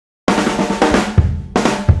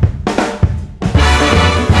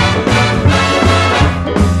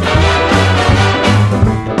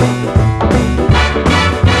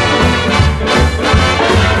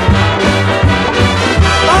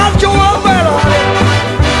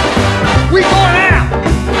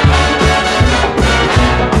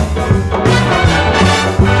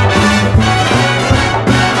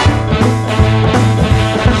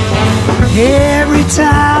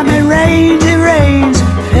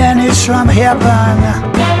from heaven.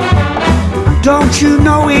 Don't you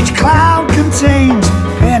know each cloud contains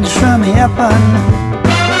pennies from heaven?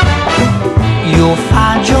 You'll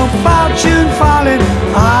find your fortune falling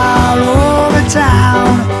all over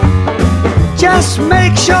town. Just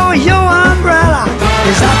make sure your umbrella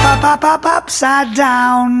is upside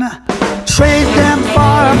down. Trade them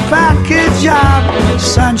for a package of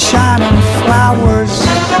sunshine and flowers.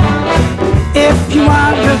 If you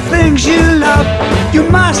want the things you love, you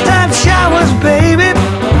must have showers, baby.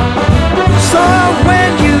 So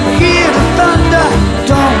when you hear the thunder,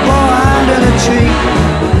 don't go under the tree.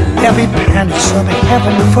 Every penny's from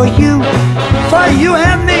heaven for you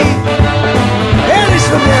and me. Pennies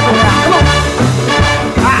from heaven now, come on.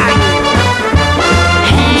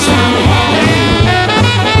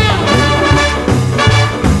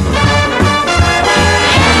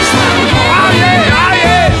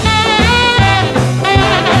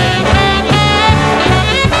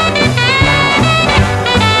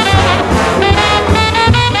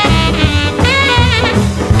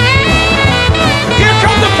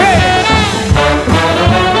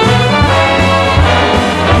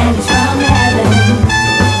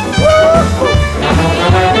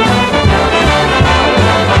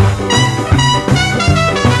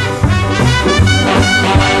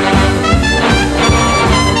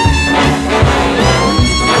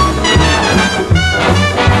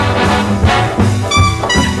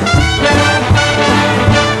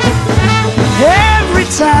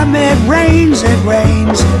 Time it rains,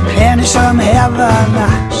 pennies from heaven.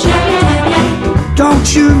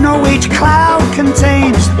 Don't you know each cloud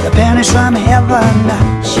contains the pennies from heaven?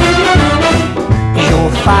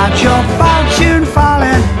 You'll find your fortune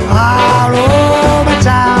falling all over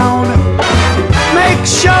town. Make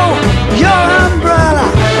sure your umbrella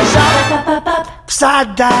is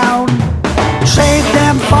upside down. Trade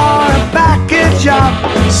them for a package of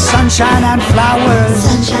sunshine and flowers.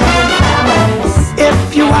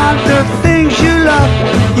 If you want the things you love,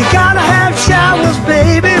 you gotta have showers,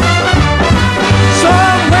 baby. So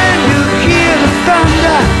when you hear the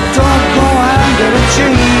thunder, don't go under the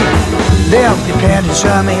tree. There'll be pennies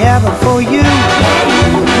from heaven for you.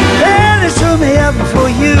 Pennies from heaven for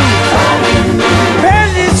you.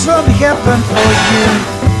 Pennies from heaven for you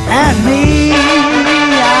and me.